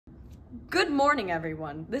Good morning,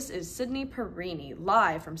 everyone. This is Sydney Perini,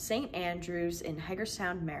 live from St. Andrews in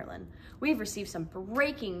Hagerstown, Maryland. We've received some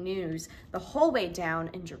breaking news the whole way down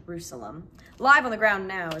in Jerusalem. Live on the ground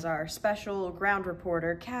now is our special ground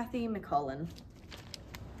reporter, Kathy McCullen.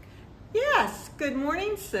 Yes, good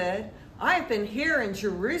morning, Sid. I've been here in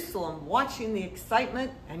Jerusalem watching the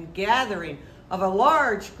excitement and gathering of a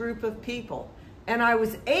large group of people, and I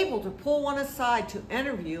was able to pull one aside to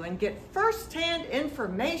interview and get firsthand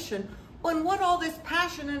information on what all this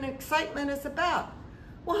passion and excitement is about.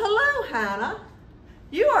 Well, hello, Hannah.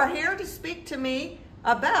 You are here to speak to me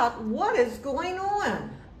about what is going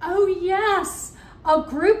on. Oh, yes. A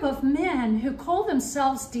group of men who call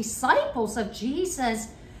themselves disciples of Jesus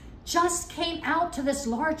just came out to this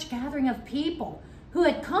large gathering of people who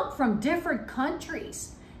had come from different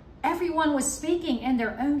countries. Everyone was speaking in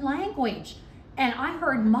their own language, and I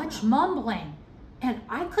heard much mumbling, and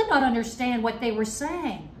I could not understand what they were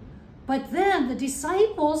saying. But then the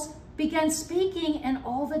disciples began speaking in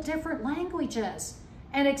all the different languages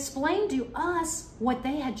and explained to us what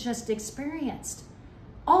they had just experienced.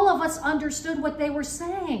 All of us understood what they were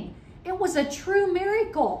saying. It was a true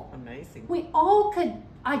miracle. Amazing. We all could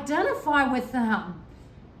identify with them.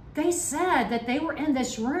 They said that they were in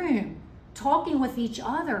this room talking with each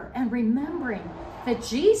other and remembering that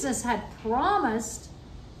Jesus had promised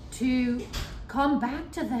to come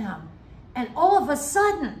back to them. And all of a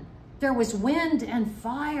sudden, there was wind and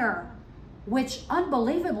fire, which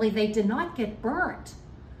unbelievably they did not get burnt,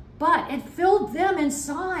 but it filled them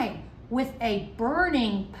inside with a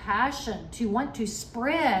burning passion to want to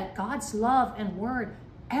spread God's love and word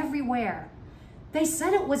everywhere. They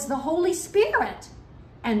said it was the Holy Spirit,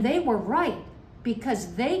 and they were right,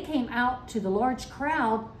 because they came out to the large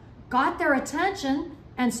crowd, got their attention,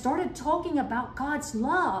 and started talking about God's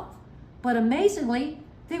love. But amazingly,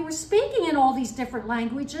 they were speaking in all these different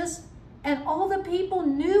languages, and all the people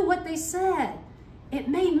knew what they said. It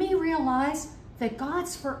made me realize that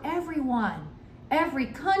God's for everyone, every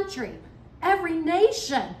country, every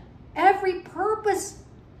nation, every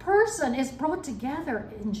person is brought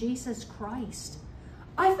together in Jesus Christ.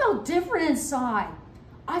 I felt different inside.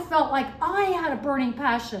 I felt like I had a burning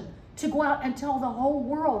passion to go out and tell the whole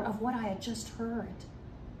world of what I had just heard.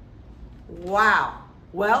 Wow.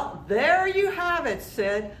 Well, there you have it,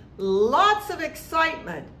 Sid. Lots of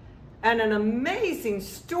excitement and an amazing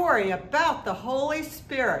story about the Holy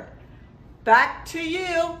Spirit. Back to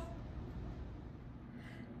you.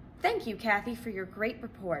 Thank you, Kathy, for your great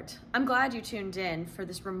report. I'm glad you tuned in for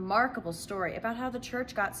this remarkable story about how the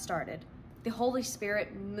church got started. The Holy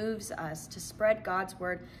Spirit moves us to spread God's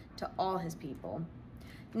word to all his people.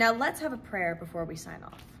 Now let's have a prayer before we sign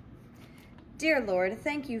off. Dear Lord,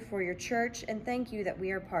 thank you for your church, and thank you that we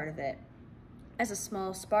are part of it. As a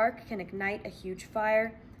small spark can ignite a huge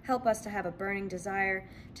fire, help us to have a burning desire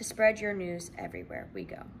to spread your news everywhere we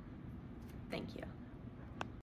go. Thank you.